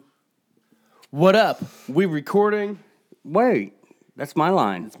What up? We recording? Wait, that's my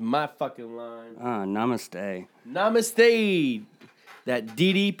line. It's my fucking line. Namaste. Namaste. That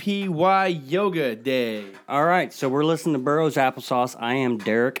DDPY Yoga Day. All right, so we're listening to Burroughs Applesauce. I am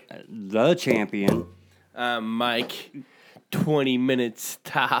Derek, the champion. Mike. 20 minutes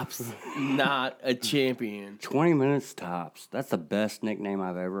tops. Not a champion. 20 minutes tops. That's the best nickname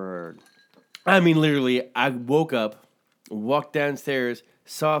I've ever heard. I mean, literally, I woke up, walked downstairs,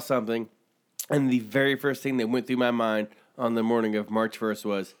 saw something, and the very first thing that went through my mind on the morning of March 1st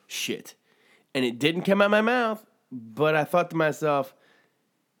was, shit. And it didn't come out my mouth, but I thought to myself,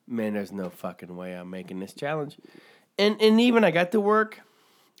 man, there's no fucking way I'm making this challenge. And even I got to work,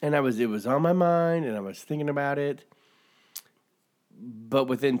 and it was on my mind, and I was thinking about it. But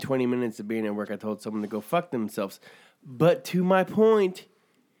within 20 minutes of being at work, I told someone to go fuck themselves. But to my point,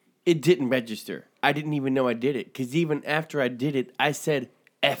 it didn't register. I didn't even know I did it. Because even after I did it, I said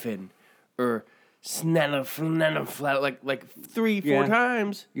effing or snanna, like 3-4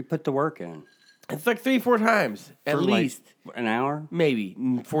 times. You put the work in. It's like 3-4 times at least. Like an hour? Maybe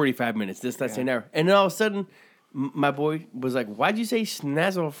 45 minutes. This, that's an hour. And then all of a sudden, my boy was like, why'd you say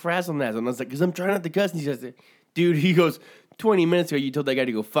snazzle, frazzle, nazzle? And I was like, because I'm trying not to cuss. And he says, dude, he goes, 20 minutes ago, you told that guy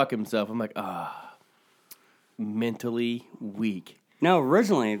to go fuck himself. I'm like, mentally weak. No,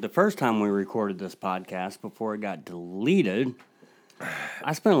 originally, the first time we recorded this podcast, before it got deleted,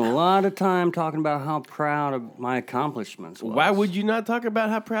 I spent a lot of time talking about how proud of my accomplishments was. Why would you not talk about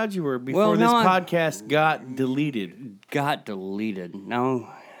how proud you were before this podcast got deleted? Got deleted. No,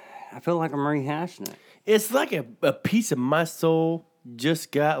 I feel like I'm rehashing it. It's like a piece of my soul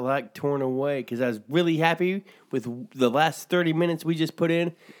just got like torn away because I was really happy with the last 30 minutes we just put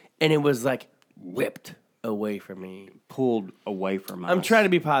in, and it was like ripped away from me. Pulled away from us. I'm trying to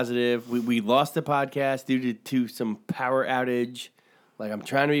be positive. We lost the podcast due to some power outage. Like, I'm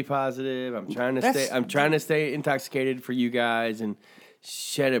trying to be positive. I'm trying to stay intoxicated for you guys and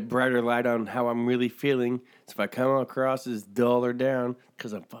shed a brighter light on how I'm really feeling. So if I come across as dull or down,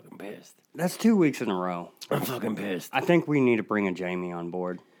 because I'm fucking pissed. That's 2 weeks in a row. I'm fucking pissed. I think we need to bring a Jamie on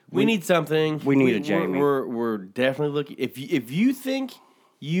board. We need something. We need a Jamie. We're definitely looking. If you think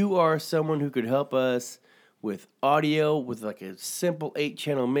you are someone who could help us with audio, with like a simple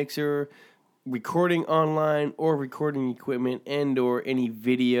 8-channel mixer, recording online or recording equipment, and or any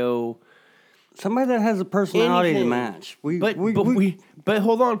video, somebody that has a personality to match. But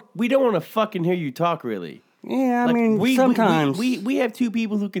hold on, we don't want to fucking hear you talk, really. Yeah, I mean, sometimes we have two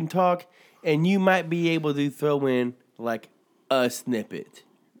people who can talk, and you might be able to throw in like a snippet.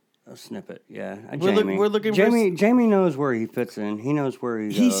 A snippet, yeah. We're looking Jamie. Jamie knows where he fits in. He knows where he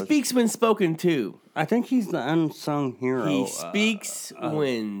goes. He speaks when spoken to. I think he's the unsung hero. He speaks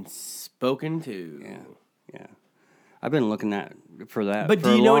when spoken to. Yeah. I've been looking for that but for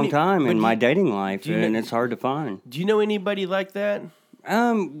a long time in my dating life, and it's hard to find. Do you know anybody like that?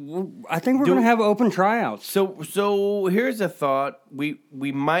 I think we're going to have open tryouts. So here's a thought: we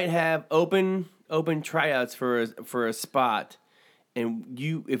might have open tryouts for a spot, and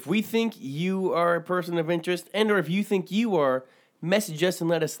if we think you are a person of interest, and or if you think you are, message us and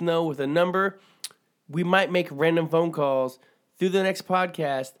let us know with a number. We might make random phone calls through the next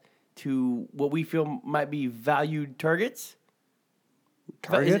podcast to what we feel might be valued targets.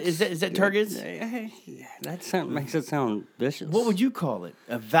 Targets? Is that targets? That makes it sound vicious. What would you call it?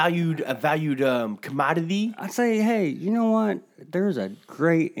 A valued commodity? I'd say, hey, you know what? There's a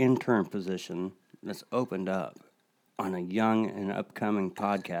great intern position that's opened up on a young and upcoming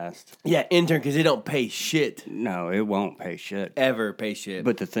podcast. Yeah, intern, because they don't pay shit. No, it won't pay shit. Ever pay shit.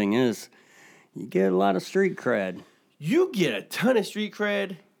 But the thing is, you get a lot of street cred. You get a ton of street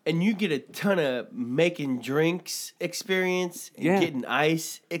cred, and you get a ton of making drinks experience, and getting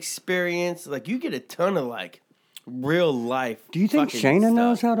ice experience. Like, you get a ton of, like, real life. Do you think Shayna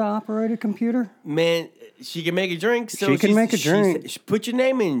knows how to operate a computer? Man, she can make a drink. So she can make a drink. Put your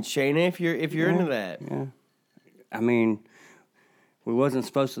name in, Shayna, if you're into that. Yeah. I mean, we wasn't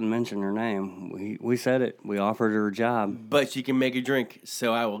supposed to mention her name. We said it. We offered her a job. But she can make a drink,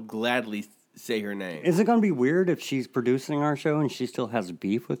 so I will gladly say her name. Is it going to be weird if she's producing our show and she still has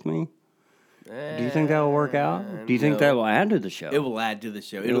beef with me? Do you think that will work out? Do you think that will add to the show? It will add to the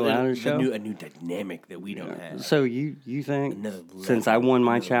show. It'll add to the show? A new dynamic that we don't have. So you think, since I won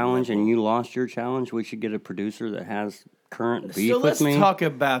my challenge and you lost your challenge, we should get a producer that has current beef with me? So let's talk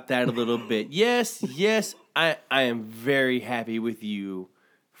about that a little bit. Yes, I am very happy with you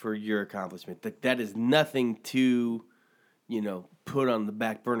for your accomplishment. That is nothing to, put on the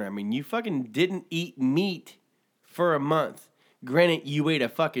back burner. I mean, you fucking didn't eat meat for a month. Granted, you ate a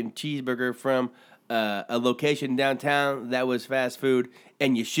fucking cheeseburger from a location downtown that was fast food,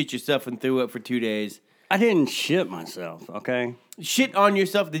 and you shit yourself and threw up for 2 days. I didn't shit myself, okay? Shit on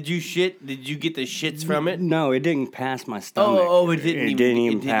yourself? Did you shit? Did you get the shits from it? No, it didn't pass my stomach. It didn't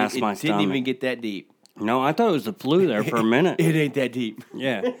even pass my It stomach. didn't even get that deep. No, I thought it was the flu there for a minute. It ain't that deep.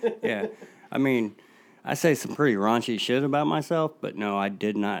 Yeah. I mean, I say some pretty raunchy shit about myself, but no, I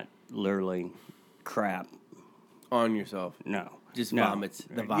did not literally crap. On yourself. No. Just No. vomits.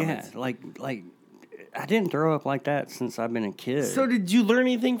 The vomits. Yeah, like I didn't throw up like that since I've been a kid. So did you learn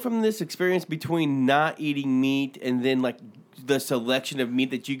anything from this experience between not eating meat and then like the selection of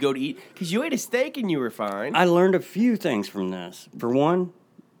meat that you go to eat? Because you ate a steak and you were fine. I learned a few things from this. For one,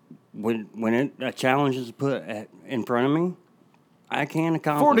 when a challenge is put in front of me, I can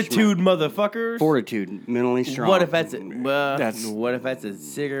accomplish Fortitude, motherfuckers. Fortitude, mentally strong. What if that's what if that's a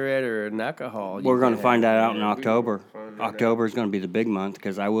cigarette or an alcohol? We're going to find that out in October. October is going to be the big month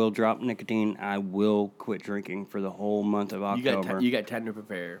because I will drop nicotine. I will quit drinking for the whole month of October. You got time to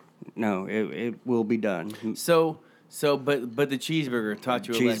prepare. No, it will be done. But the cheeseburger taught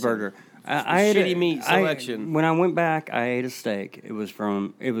you a Cheeseburger. lesson. I ate Shitty meat selection. When I went back, I ate a steak. It was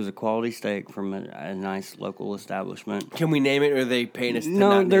a quality steak from a nice local establishment. Can we name it, or are they paying us?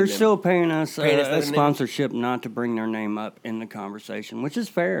 No, they're still paying us Paying us a not to name it? sponsorship not to bring their name up in the conversation, which is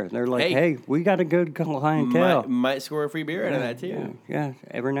fair. They're like, Hey. hey, we got a good clientele. Might score a free beer out of that too. Yeah,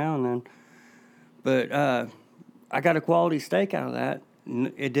 every now and then. But I got a quality steak out of that.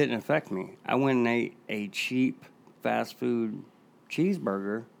 It didn't affect me. I went and ate a cheap fast food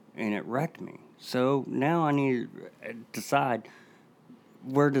cheeseburger, and it wrecked me. So now I need to decide,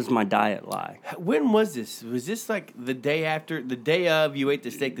 where does my diet lie? When was this? Was this like the day of you ate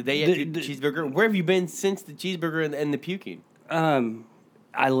the steak, the day after the cheeseburger? Where have you been since the cheeseburger and the puking?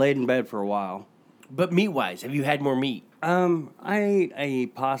 I laid in bed for a while. But meat-wise, have you had more meat? I ate a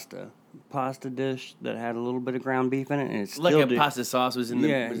pasta dish that had a little bit of ground beef in it, and it still Like a pasta sauce was in the...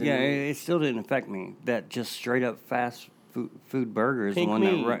 it still didn't affect me. That just straight up fast food burger is Pink the one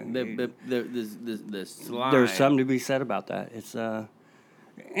meat, that... the slime. There's something to be said about that. It's and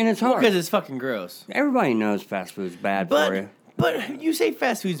it's hard. Because it's fucking gross. Everybody knows fast food's bad for you. But you say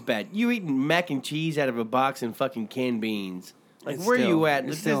fast food's bad. You eating mac and cheese out of a box and fucking canned beans. Like, where are you at?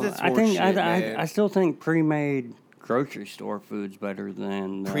 I still think pre-made grocery store food's better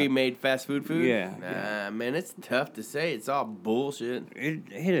than pre-made fast food. Yeah. Nah, man, it's tough to say. It's all bullshit.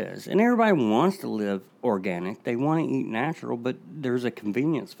 It is. And everybody wants to live organic. They want to eat natural, but there's a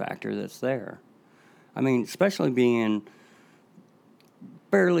convenience factor that's there. I mean, especially being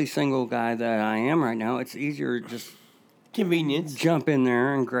barely single guy that I am right now, it's easier to just convenience. Jump in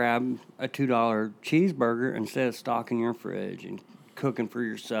there and grab a $2 cheeseburger instead of stocking your fridge and cooking for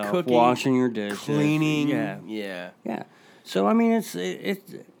yourself, washing your dishes, cleaning. Yeah. So I mean, it's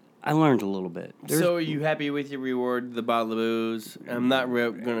I learned a little bit. So are you happy with your reward, the bottle of booze? I'm not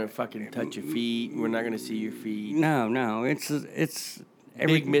gonna fucking touch your feet. We're not gonna see your feet. No, it's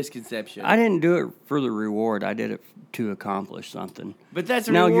big misconception. I didn't do it for the reward. I did it to accomplish something. But that's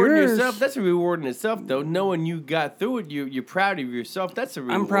a reward in yourself. That's a reward in itself, though. Knowing you got through it, you're proud of yourself. That's a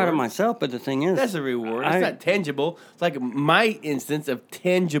reward. I'm proud of myself, but the thing is, that's a reward. It's not tangible. It's like my instance of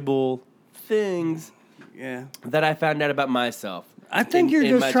tangible things that I found out about myself. I think you're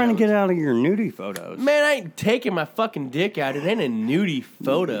just trying to get out of your nudie photos. Man, I ain't taking my fucking dick out. It ain't a nudie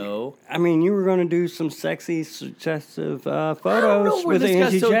photo. I mean, you were going to do some sexy, suggestive photos with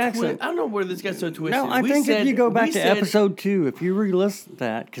Angie Jackson. I don't know where this got so twisted. No, I think if you go back to episode 2, if you re-listen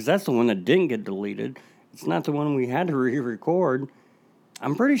that, because that's the one that didn't get deleted, it's not the one we had to re-record.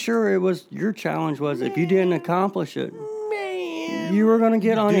 I'm pretty sure it was your challenge was if you didn't accomplish it, you were going to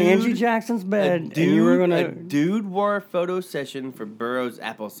get on Angie Jackson's bed. And you were gonna... A dude wore a photo session for Burroughs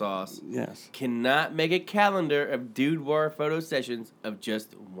Applesauce. Yes. Cannot make a calendar of dude wore photo sessions of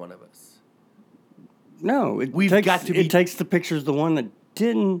just one of us. No, it takes the pictures the one that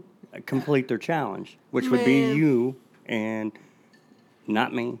didn't complete their challenge, which would be you and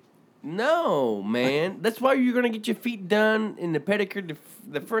not me. No, man. That's why you're going to get your feet done in the pedicure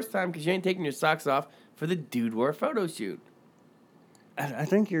the first time because you ain't taking your socks off for the dude wore photo shoot. I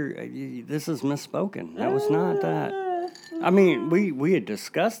think this is misspoken. That was not that. I mean, we had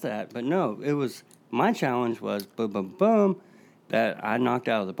discussed that, but no, it was, my challenge was boom, boom, boom, that I knocked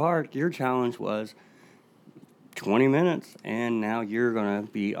out of the park. Your challenge was 20 minutes, and now you're going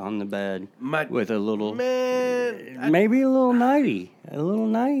to be on the bed with a little, maybe a little nighty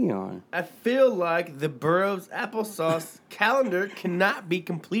on. I feel like the Burroughs Applesauce calendar cannot be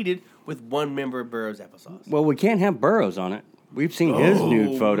completed with one member of Burroughs Applesauce. Well, we can't have Burroughs on it. We've seen his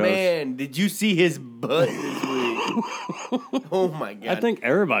nude photos. Man, did you see his butt this week? Oh my God. I think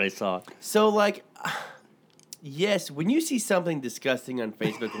everybody saw it. So, like, yes, when you see something disgusting on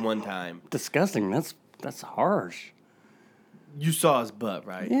Facebook one time, Disgusting. That's harsh. you saw his butt,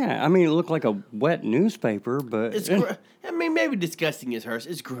 right? Yeah, I mean, it looked like a wet newspaper, but It's I mean, maybe disgusting is harsh.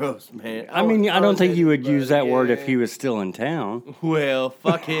 It's gross, man. I mean, I don't think you would use that word if yeah. he was still in town. Well,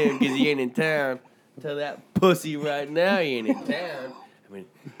 fuck him because he ain't in town. Tell that pussy right now he ain't in town. I mean,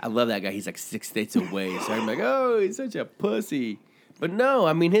 I love that guy. He's like 6 states away. So I'm like, oh, he's such a pussy. But no,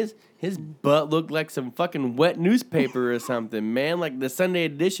 I mean, his butt looked like some fucking wet newspaper or something, man. Like the Sunday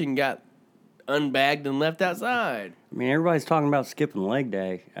edition got unbagged and left outside. I mean, everybody's talking about skipping leg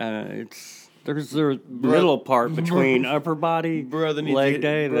day. There's the middle part between upper body leg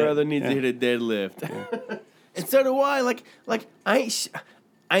day. Brother needs to hit a deadlift. Yeah. And so do I. Like I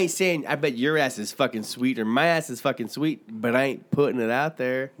ain't saying I bet your ass is fucking sweet or my ass is fucking sweet, but I ain't putting it out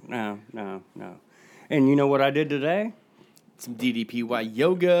there. No. And you know what I did today? Some DDPY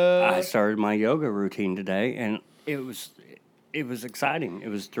yoga. I started my yoga routine today, and it was exciting. It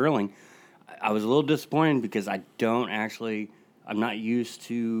was thrilling. I was a little disappointed because I'm not used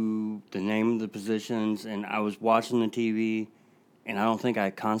to the name of the positions, and I was watching the TV, and I don't think I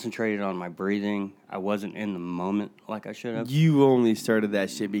concentrated on my breathing. I wasn't in the moment like I should have. You only started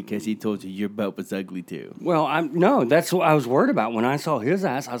that shit because he told you your butt was ugly too. Well, that's what I was worried about. When I saw his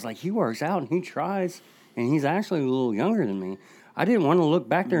ass, I was like, he works out and he tries, and he's actually a little younger than me. I didn't want to look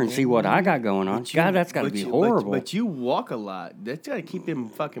back there and see what I got going on. God, that's got to be horrible. But you walk a lot. That's got to keep them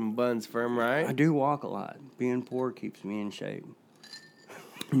fucking buns firm, right? I do walk a lot. Being poor keeps me in shape.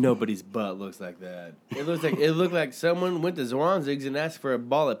 Nobody's butt looks like that. It looked like someone went to Zwanzig's and asked for a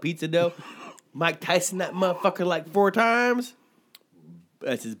ball of pizza dough. Mike Tyson that motherfucker like 4 times.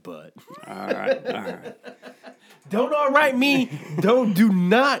 That's his butt. All right. Don't all right me.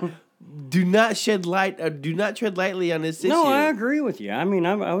 Do not shed light. Do not tread lightly on this issue. No, I agree with you. I mean,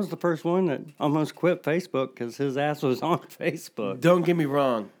 I was the first one that almost quit Facebook because his ass was on Facebook. Don't get me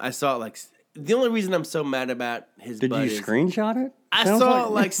wrong. I saw it like the only reason I'm so mad about his. Did butt you screenshot it? I saw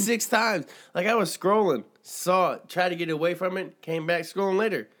it like 6 times. Like I was scrolling, saw it, tried to get away from it, came back scrolling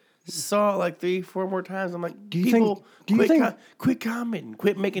later. Saw it like 3, 4 more times. I'm like, quit commenting,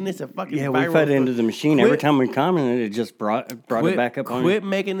 quit making this a fucking viral. We fed into the machine. Every time we commented, it just brought it back up on. Quit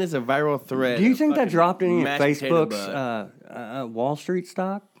making this a viral thread. Do you think that dropped any of Facebook's Wall Street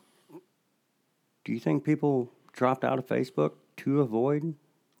stock? Do you think people dropped out of Facebook to avoid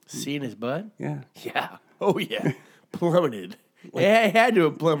seeing his butt? Yeah. Yeah. Oh yeah. Plummeted. It had to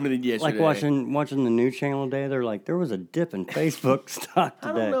have plummeted yesterday. Like watching the news channel today, they're like, there was a dip in Facebook stock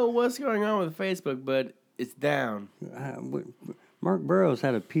today. I don't know what's going on with Facebook, but it's down. Mark Burroughs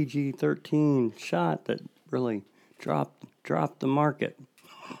had a PG-13 shot that really dropped the market.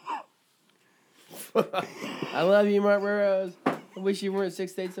 I love you, Mark Burroughs. I wish you weren't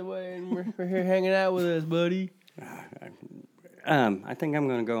 6 states away and we're here hanging out with us, buddy. I think I'm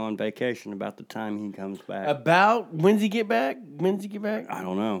going to go on vacation about the time he comes back. When's he get back? I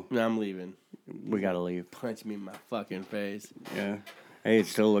don't know. No, I'm leaving. We got to leave. Punch me in my fucking face. Yeah. Hey, it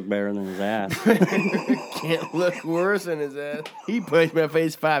still look better than his ass. Can't look worse than his ass. He punched my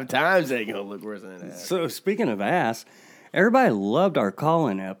face 5 times. Ain't gonna look worse than his ass. So speaking of ass, everybody loved our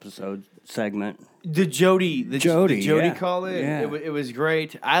call-in episode segment. The Jody yeah. call-in. Yeah. It was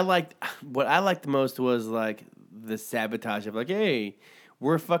great. What I liked the most was like the sabotage of like, hey,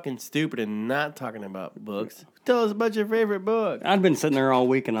 we're fucking stupid and not talking about books. Tell us about your favorite book. I'd been sitting there all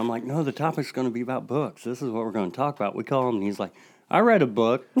week and I'm like, no, the topic's going to be about books. This is what we're going to talk about. We call him and he's like, I read a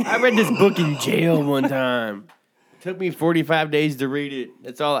book. I read this book in jail one time. It took me 45 days to read it.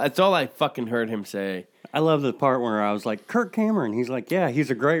 That's all I fucking heard him say. I love the part where I was like, Kirk Cameron. He's like, yeah, he's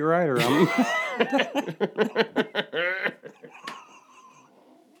a great writer.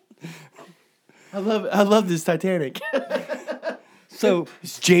 I love this Titanic. So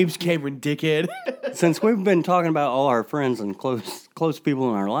it's James Cameron, dickhead. Since we've been talking about all our friends and close people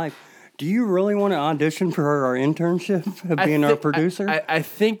in our life, do you really want to audition for our internship of being our producer? I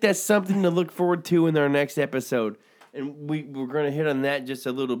think that's something to look forward to in our next episode. And we're going to hit on that just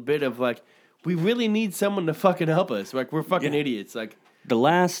a little bit of like, we really need someone to fucking help us. Like, we're fucking idiots. Like, the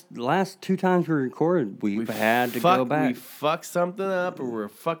last 2 times we recorded, we've had to go back. We fucked something up or we're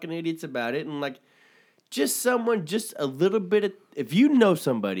fucking idiots about it. And like, just someone, just a little bit of, if you know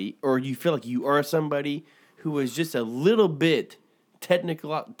somebody or you feel like you are somebody who is just a little bit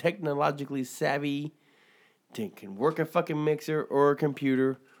technologically savvy, can work a fucking mixer or a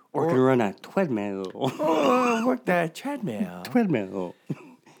computer. Or can run a treadmill. Or work that treadmill. Treadmill.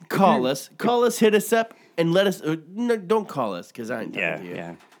 Call us, hit us up, and let us. No, don't call us because I ain't talking to you.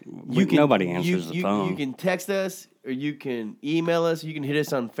 Yeah. Nobody answers the phone. You can text us, or you can email us. You can hit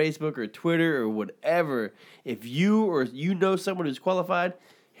us on Facebook or Twitter or whatever. If you or you know someone who's qualified,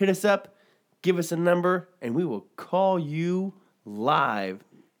 hit us up, give us a number, and we will call you live.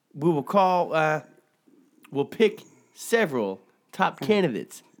 We will call. We'll pick several top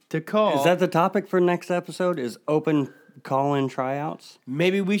candidates to call. Is that the topic for next episode? Is open call-in tryouts?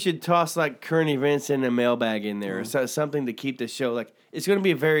 Maybe we should toss like current events in a mailbag in there, or something to keep the show like. It's going to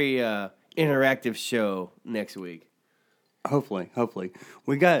be a very interactive show next week. Hopefully,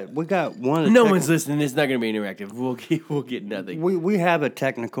 we got one. Of the no one's listening. It's not going to be interactive. We'll get nothing. We have a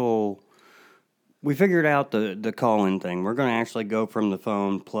technical. We figured out the call-in thing. We're going to actually go from the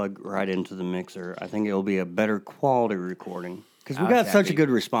phone, plug right into the mixer. I think it'll be a better quality recording because we got such a good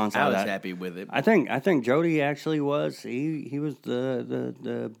response out of that. I was happy with it. I think Jody actually was. He was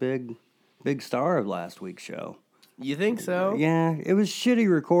the big star of last week's show. You think so? Yeah, it was shitty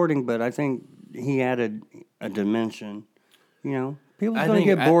recording, but I think he added a dimension. You know, people's going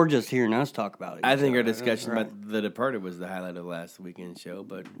to get bored just hearing us talk about it. I think our discussion about The Departed was the highlight of last weekend's show.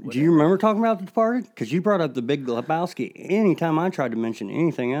 But whatever. Do you remember talking about The Departed? Because you brought up The Big Lebowski anytime I tried to mention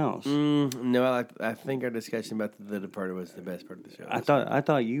anything else. No, I think our discussion about The Departed was the best part of the show. I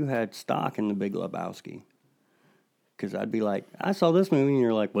thought you had stock in The Big Lebowski. Because I'd be like, I saw this movie, and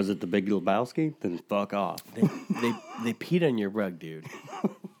you're like, was it The Big Lebowski? Then fuck off. They peed on your rug, dude.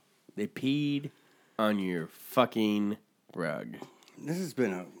 They peed on your fucking rug. It's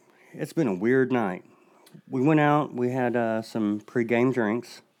been a weird night. We went out. We had some pre-game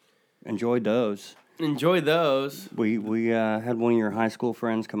drinks. Enjoyed those. Enjoy those. We had one of your high school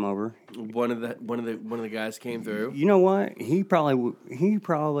friends come over. One of the guys came through. You know what? He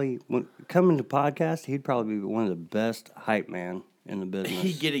probably coming to podcast. He'd probably be one of the best hype man in the business.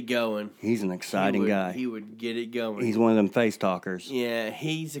 He'd get it going. He's an exciting guy. He would get it going. He's one of them face talkers. Yeah,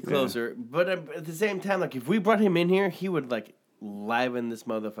 he's a closer. Yeah. But at the same time, like if we brought him in here, he would like liven this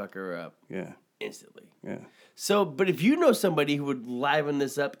motherfucker up. Yeah. Instantly. Yeah. So, but if you know somebody who would liven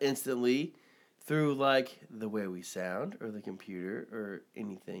this up instantly through like the way we sound or the computer or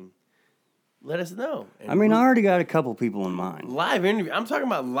anything, let us know. And I already got a couple people in mind. Live interview. I'm talking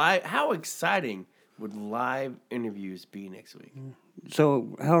about live. How exciting would live interviews be next week?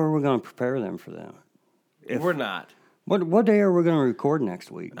 So how are we going to prepare them for that? We're not. What day are we going to record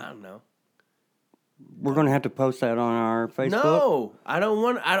next week? I don't know. We're going to have to post that on our Facebook? No, I don't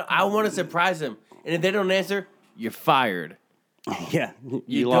want. I want to surprise them. And if they don't answer, you're fired. Yeah,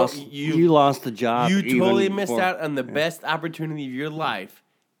 you lost the job. You totally missed out on the best opportunity of your life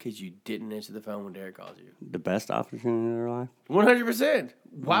because you didn't answer the phone when Derek calls you. The best opportunity of their life? 100%.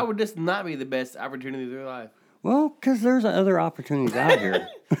 Why would this not be the best opportunity of their life? Well, because there's other opportunities out here.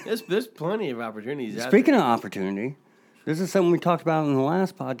 There's plenty of opportunities out there. Speaking of opportunity, this is something we talked about in the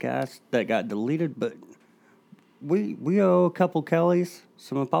last podcast that got deleted, but we owe a couple Kellys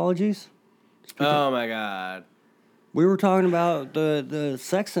some apologies. Oh, my God. We were talking about the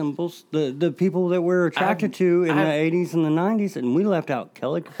sex symbols, the people that we're attracted to in the 80s and the 90s, and we left out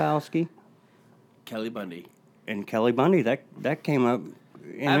Kelly Kapowski. Kelly Bundy. And Kelly Bundy, that came up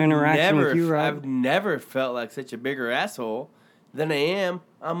in interaction with you, right? I've never felt like such a bigger asshole than I am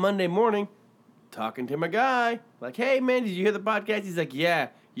on Monday morning talking to my guy. Like, hey, man, did you hear the podcast? He's like, yeah,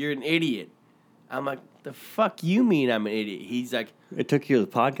 you're an idiot. I'm like, the fuck you mean I'm an idiot? He's like... It took you the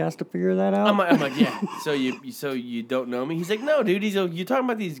podcast to figure that out? I'm like, yeah, so you don't know me? He's like, no, dude. He's like, you're talking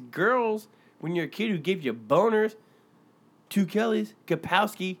about these girls when you're a kid who gave you boners. 2 Kellys,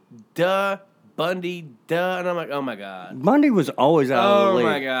 Kapowski, duh, Bundy, duh. And I'm like, oh, my God. Bundy was always out of the league. Oh,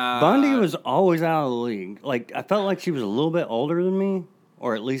 my God. Bundy was always out of the league. Like, I felt like she was a little bit older than me,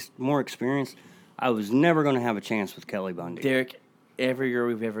 or at least more experienced. I was never going to have a chance with Kelly Bundy. Derek, every girl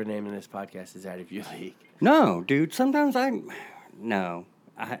we've ever named in this podcast is out of your league. No, dude. Sometimes I've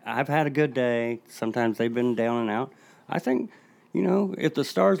had a good day. Sometimes they've been down and out. I think, if the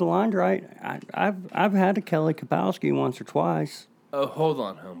stars aligned right, I've had a Kelly Kapowski once or twice. Oh, hold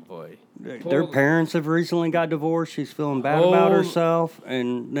on, homeboy. Their parents have recently got divorced. She's feeling bad about herself,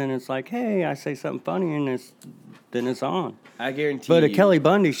 and then it's like, hey, I say something funny, and then it's on. I guarantee. But Kelly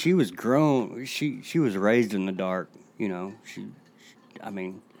Bundy, she was grown. She was raised in the dark.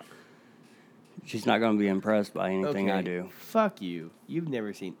 She's not going to be impressed by anything I do. Fuck you. You've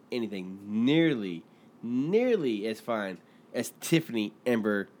never seen anything nearly as fine as Tiffany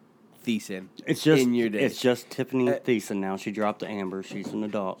Amber Thiessen in your day. It's just Tiffany Thiessen now. She dropped the Amber. She's an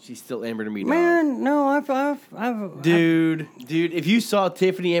adult. She's still Amber to me, dog. Man, no, I've Dude, if you saw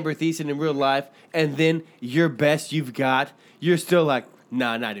Tiffany Amber Thiessen in real life and then your best you've got, you're still like,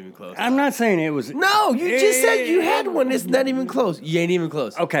 Nah, not even close. I'm not saying it was. No, you just said you had one. It's not even close. You ain't even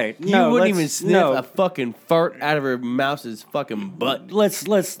close. Okay, You no, wouldn't let's- even sniff no. a fucking fart out of her mouse's fucking butt. Let's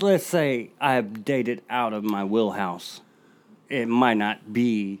say I've dated out of my wheelhouse. It might not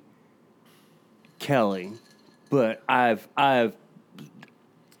be Kelly, but I've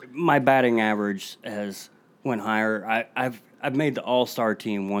my batting average has went higher. I've made the All-Star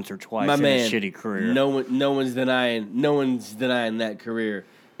team once or twice My in man, a shitty career. no one's denying that career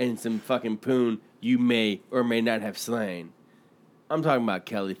and some fucking poon you may or may not have slain. I'm talking about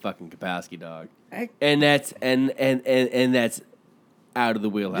Kelly fucking Kapowski, dog. Hey. And that's and that's out of the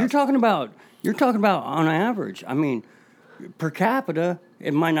wheelhouse. You're talking about on average. I mean, per capita,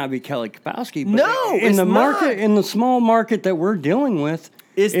 it might not be Kelly Kapowski, but No, in it's the market, not. in the small market that we're dealing with,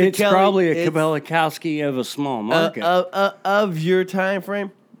 It's it's, the Kelly- probably a it's- Kapowski of a small market. Of your time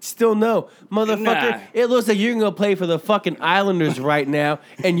frame. Still no, motherfucker. Nah. It looks like you're gonna go play for the fucking Islanders right now,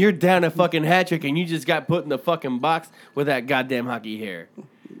 and you're down a fucking hat trick, and you just got put in the fucking box with that goddamn hockey hair.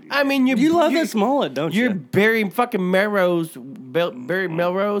 I mean, you love this mullet, don't You're you? Barry fucking Barry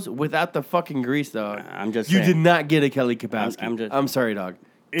Melrose without the fucking grease, dog. I'm just You saying. did not get a Kelly Kapowski. I'm sorry, dog.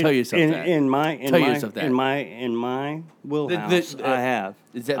 Tell yourself that. In my wheelhouse, the- I have.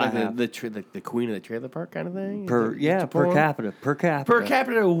 Is that I like have. the queen of the trailer park kind of thing? per Is that per porn? capita per capita Per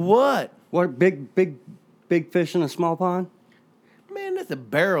capita, what? What big fish in a small pond? Man, that's a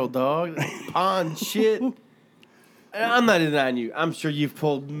barrel, dog. Pond shit. I'm not denying you. I'm sure you've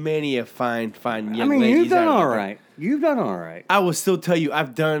pulled many a fine young I mean, ladies you've done out of all the- right. You've done all right. I will still tell you,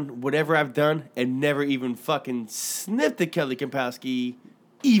 I've done whatever I've done and never even fucking sniffed the Kelly Kapowski,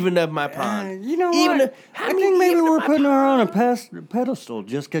 even of my pond. You know Even what? of- I think maybe even of we're my putting her on a pedestal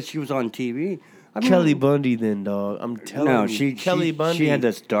just because she was on TV. I mean, Kelly Bundy, then, dog. I'm telling No, you. Kelly Bundy. She had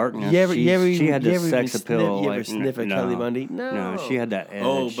this darkness. You ever, she had you this ever sex even appeal. Sniff, you ever like, sniff a no, Kelly Bundy? No. she had that edge.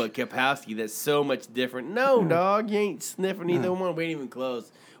 Oh, but Kapowski, that's so much different. No, dog, you ain't sniffing either one. We ain't even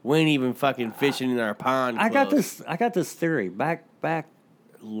close. We ain't even fucking fishing in our pond. I got close. this theory back a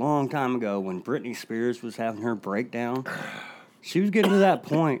long time ago when Britney Spears was having her breakdown. She was getting to that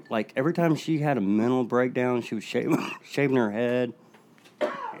point. Like every time she had a mental breakdown, she was shaving her head,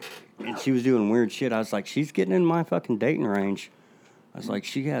 and she was doing weird shit. I was like, she's getting in my fucking dating range. I was like,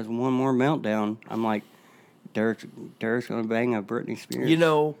 she has one more meltdown. I'm like, Derek's gonna bang a Britney Spears. You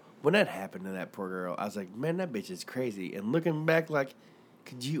know, when that happened to that poor girl, I was like, man, that bitch is crazy. And looking back, like,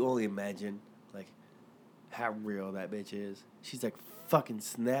 could you only imagine, like, how real that bitch is? She's like, fucking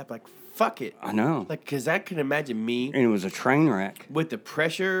snap, like, fuck it. I know. Like, because I can imagine me And it was a train wreck. with the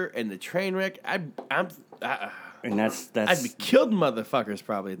pressure and the train wreck. And that's I'd be killed, motherfuckers,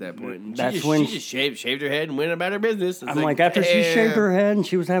 probably at that point. And That's she just, when she just shaved her head and went about her business. It's I'm like, after she damn. shaved her head and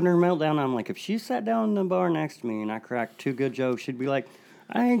she was having her meltdown, I'm like, if she sat down in the bar next to me and I cracked two good jokes, she'd be like,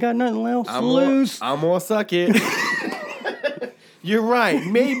 I ain't got nothing else to lose. I'm gonna suck it. You're right,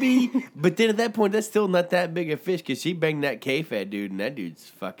 maybe, but then at that point, that's still not that big a fish because she banged that K-Fed dude, and that dude's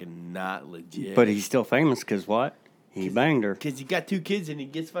fucking not legit. But he's still famous because what? He banged her. Because he got 2 kids and he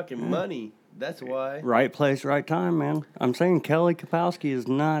gets fucking money. That's why. Right place, right time, man. I'm saying Kelly Kapowski is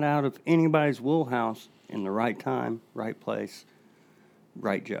not out of anybody's wheelhouse in the right time, right place,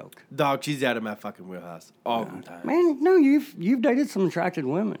 right joke. Dog, she's out of my fucking wheelhouse all the time. Man, no, you've dated some attracted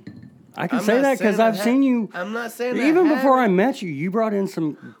women. I can I'm say not that because saying I I've seen you. I'm not saying that Even I before I haven't. met you, you brought in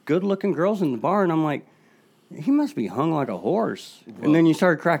some good-looking girls in the bar, and I'm like, he must be hung like a horse. And then you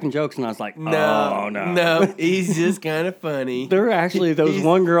started cracking jokes, and I was like, No, he's just kind of funny. They're actually those He's-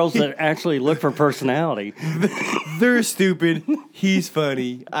 one girls that actually look for personality. They're stupid. He's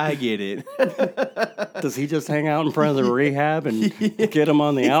funny. I get it. Does he just hang out in front of the rehab and get them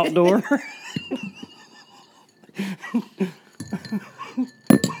on the outdoor?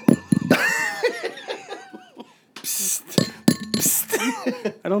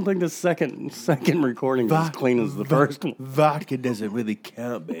 I don't think the second recording is as clean as the first one. Vodka doesn't really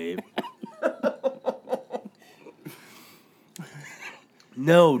count, babe.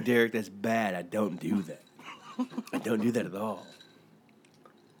 No, Derek, that's bad. I don't do that. I don't do that at all.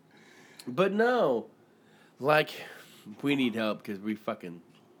 But no, like, we need help because we fucking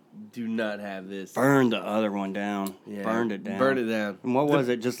do not have this. Burned the other one down. Yeah, Burned it down. Burned it down. And what was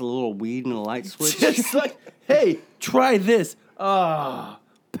it? Just a little weed and a light switch? Just like, hey, try this.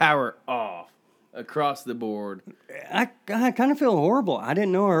 Power off across the board. I kind of feel horrible. I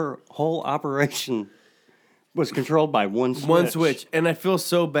didn't know her whole operation was controlled by one switch. One switch, and I feel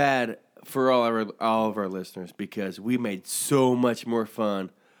so bad for all of our listeners because we made so much more fun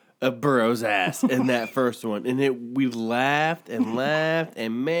of Burrow's ass in that first one, and we laughed and laughed,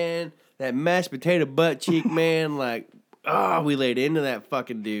 and man, that mashed potato butt cheek, man, like Oh, we laid into that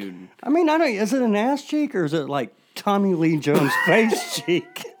fucking dude. I mean, I don't. Is it an ass cheek or is it like Tommy Lee Jones' face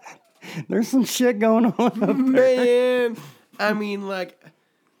cheek? There's some shit going on up there. Man, I mean, like,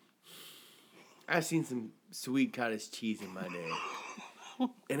 I've seen some sweet cottage cheese in my day.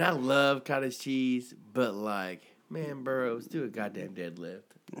 And I love cottage cheese, but like, man, Burrows, do a goddamn deadlift.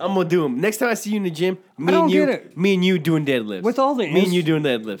 I'm gonna do them next time I see you in the gym. Me and you doing deadlifts. With all the me and you doing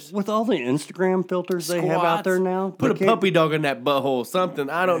deadlifts. With all the Instagram filters they have out there now, put a puppy dog in that butthole. Something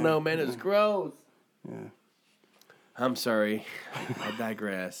I don't know, man. It's gross. Yeah. I'm sorry. I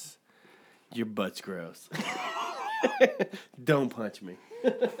digress. Your butt's gross. Don't punch me.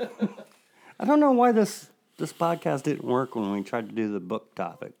 I don't know why this podcast didn't work when we tried to do the book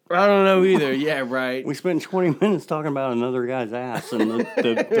topic. I don't know either. Yeah, right. We spent 20 minutes talking about another guy's ass, and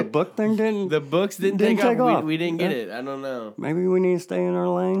the book thing didn't. The books didn't take off. We didn't get it. I don't know. Maybe we need to stay in our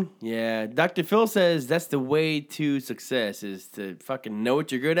lane. Yeah, Dr. Phil says that's the way to success is to fucking know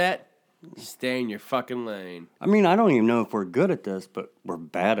what you're good at. Stay in your fucking lane. I mean, I don't even know if we're good at this, but we're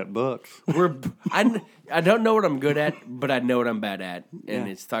bad at books. I don't know what I'm good at, but I know what I'm bad at, and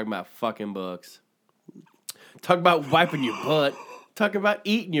it's talking about fucking books. Talk about wiping your butt. Talk about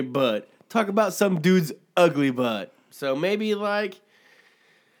eating your butt. Talk about some dude's ugly butt. So maybe, like,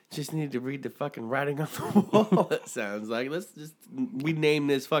 just need to read the fucking writing on the wall, it sounds like. We name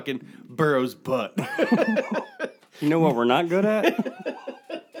this fucking Burrow's butt. You know what we're not good at?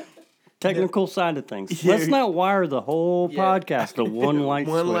 Technical side of things. Let's not wire the whole podcast to one light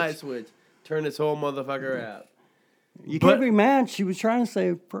switch. One light switch. Turn this whole motherfucker out. You can't be mad. She was trying to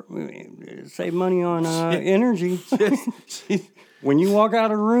save money on energy. When you walk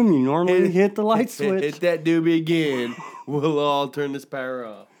out of the room, you normally hit the light switch. Hit that doobie again. We'll all turn this power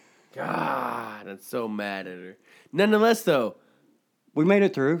off. God, I'm so mad at her. Nonetheless, though, we made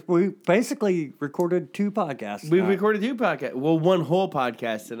it through. We basically recorded 2 podcasts. We recorded 2 podcasts. Well, one whole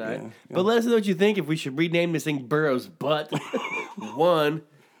podcast tonight. Yeah. But let us know what you think if we should rename this thing Burrow's Butt. 1.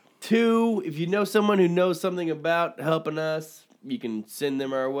 2, if you know someone who knows something about helping us, you can send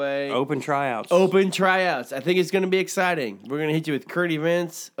them our way. Open tryouts. I think it's going to be exciting. We're going to hit you with current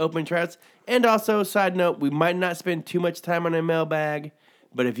events, open tryouts, and also, side note, we might not spend too much time on a mailbag,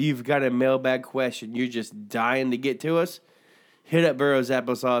 but if you've got a mailbag question you're just dying to get to us, hit up Burrow's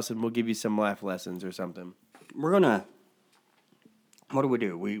Applesauce and we'll give you some life lessons or something. We're going to, what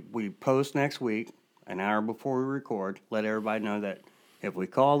do? We post next week, an hour before we record, let everybody know that if we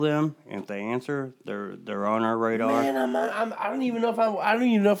call them, if they answer, they're on our radar. Man, I don't even know if I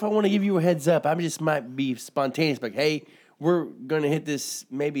want to give you a heads up. I just might be spontaneous, like, hey, we're gonna hit this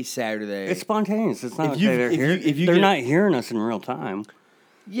maybe Saturday. It's spontaneous. It's not. They're not hearing us in real time.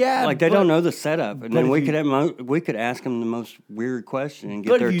 Yeah, like they don't know the setup, and then we could ask them the most weird question and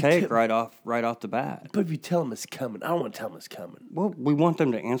get their take right off the bat. But if you tell them it's coming, I don't want to tell them it's coming. Well, we want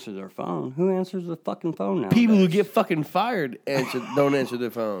them to answer their phone. Who answers the fucking phone nowadays? People who get fucking fired don't answer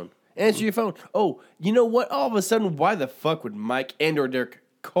their phone. Answer your phone. Oh, you know what? All of a sudden, why the fuck would Mike and/or Derek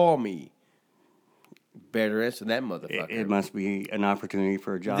call me? Better answer that motherfucker. It must be an opportunity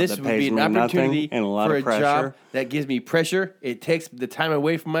for a job that pays me nothing and a lot of pressure. Job that gives me pressure. It takes the time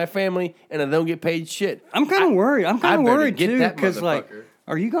away from my family, and I don't get paid shit. I'm kind of worried. I'm kind of worried too, because like,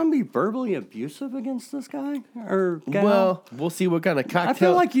 are you going to be verbally abusive against this guy or gal? Well, we'll see what kind of cocktail. I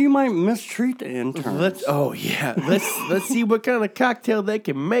feel like you might mistreat the interns. Let's see what kind of cocktail they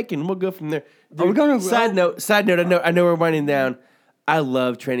can make, and we'll go from there. Dude, are we going to side note? I know we're winding down. I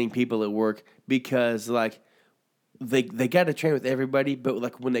love training people at work because like they got to train with everybody, but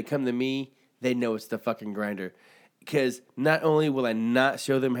like when they come to me, they know it's the fucking grinder. Because not only will I not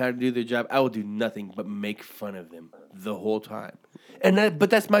show them how to do their job, I will do nothing but make fun of them the whole time. But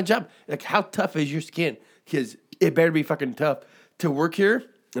that's my job. Like, how tough is your skin? Because it better be fucking tough to work here,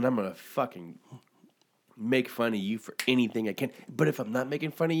 and I'm gonna fucking make fun of you for anything I can. But if I'm not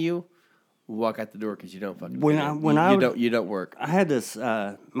making fun of you, walk out the door because you don't fucking. You don't work. I had this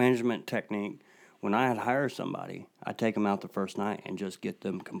management technique. When I had to hire somebody, I'd take them out the first night and just get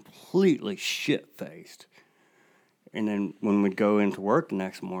them completely shit-faced. And then when we'd go into work the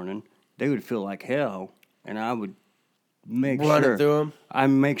next morning, they would feel like hell, and I would make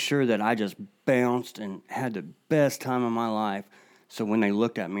sure that I just bounced and had the best time of my life. So when they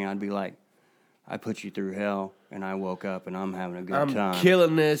looked at me, I'd be like, I put you through hell, and I woke up, and I'm having a good time. I'm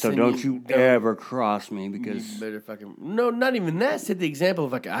killing this. So don't you ever cross me, because... You better fucking... No, not even that. Set the example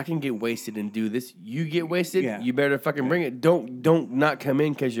of, like, I can get wasted and do this. You get wasted, you better fucking bring it. Don't not come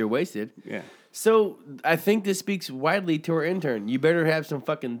in because you're wasted. Yeah. So I think this speaks widely to our intern. You better have some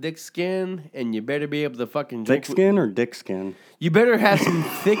fucking thick skin, and you better be able to fucking... Thick skin or dick skin? You better have some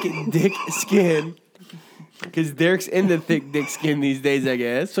thick dick skin. Because Derek's into thick dick skin these days, I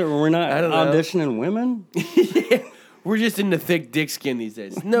guess. So we're not I don't know. auditioning women? Yeah, we're just into thick dick skin these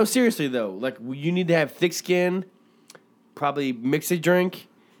days. No, seriously though, like you need to have thick skin, probably mix a drink,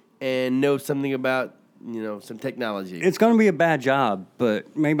 and know something about some technology. It's going to be a bad job,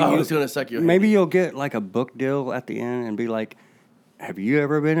 but maybe it's going to suck your. Maybe you'll get like a book deal at the end and be like, "Have you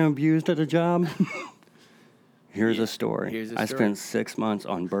ever been abused at a job?" Here's a story. I spent 6 months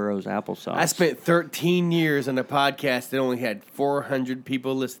on Burroughs applesauce. I spent 13 years on a podcast that only had 400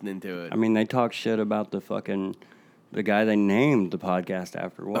 people listening to it. I mean, they talk shit about the guy they named the podcast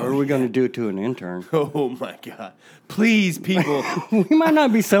after. What are we going to do to an intern? Oh, my God. Please, people. We might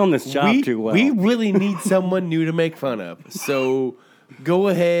not be selling this job too well. We really need someone new to make fun of. So go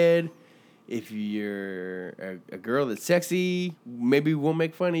ahead. If you're a girl that's sexy, maybe we'll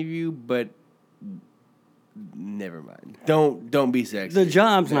make fun of you, but never mind. Don't be sexy. The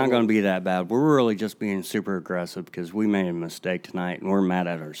job's not going to be that bad. We're really just being super aggressive because we made a mistake tonight and we're mad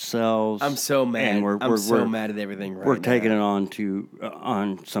at ourselves. I'm so mad. And we're so mad at everything right now. We're taking it on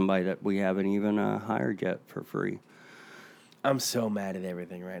somebody that we haven't even hired yet for free. I'm so mad at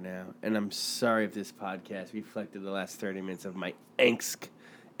everything right now. And I'm sorry if this podcast reflected the last 30 minutes of my angst.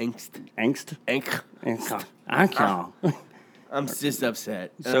 I can't. I'm just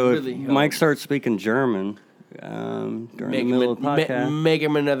upset. So if Mike starts speaking German during the middle of the podcast. Make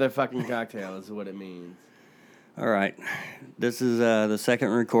him another fucking cocktail is what it means. All right. This is the second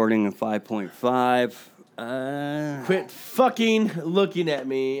recording of 5.5. Quit fucking looking at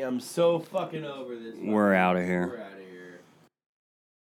me. I'm so fucking over this. We're out of here.